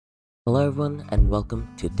Hello everyone and welcome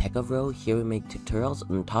to Techavro. Here we make tutorials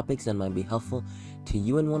on topics that might be helpful to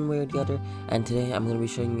you in one way or the other, and today I'm going to be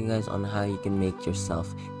showing you guys on how you can make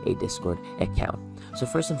yourself a Discord account. So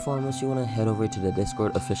first and foremost, you want to head over to the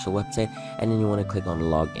Discord official website and then you want to click on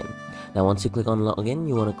login. Now once you click on login,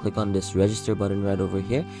 you want to click on this register button right over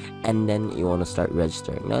here, and then you want to start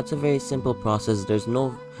registering. Now it's a very simple process. There's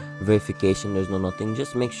no verification, there's no nothing.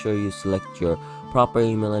 Just make sure you select your proper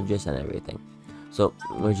email address and everything. So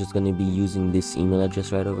we're just going to be using this email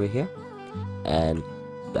address right over here, and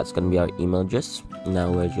that's going to be our email address.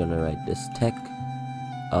 Now we're going to write this tech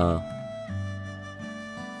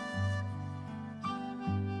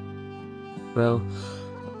bro.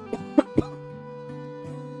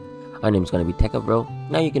 Our name is going to be Techavro.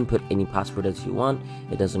 Now you can put any password as you want,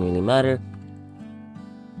 it doesn't really matter.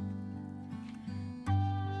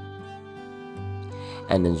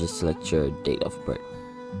 And then just select your date of birth.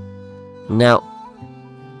 Now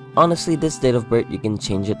honestly, this date of birth you can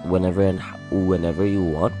change it whenever and whenever you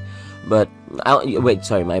want, but wait,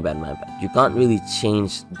 sorry, my bad. You can't really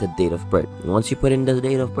change the date of birth. Once you put in the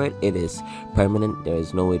date of birth, it is permanent. There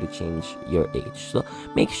is no way to change your age, so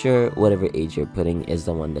make sure whatever age you're putting is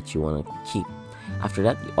the one that you want to keep. After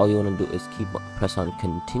that, all you want to do is press on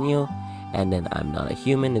continue, and then I'm not a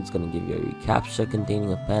human. It's going to give you a reCAPTCHA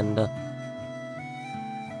containing a panda.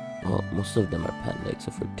 Well, most of them are panda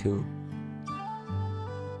except for 2,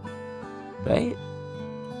 right?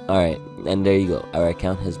 Alright, and there you go, our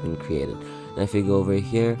account has been created. Now if you go over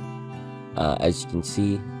here, as you can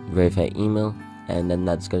see, verify email, and then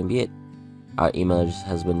that's gonna be it. Our email address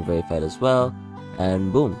has been verified as well,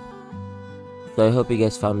 and boom. So I hope you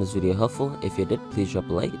guys found this video helpful. If you did, please drop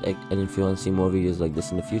a like, and if you want to see more videos like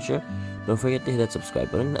this in the future, don't forget to hit that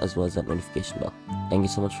subscribe button as well as that notification bell. Thank you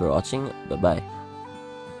so much for watching. Bye bye.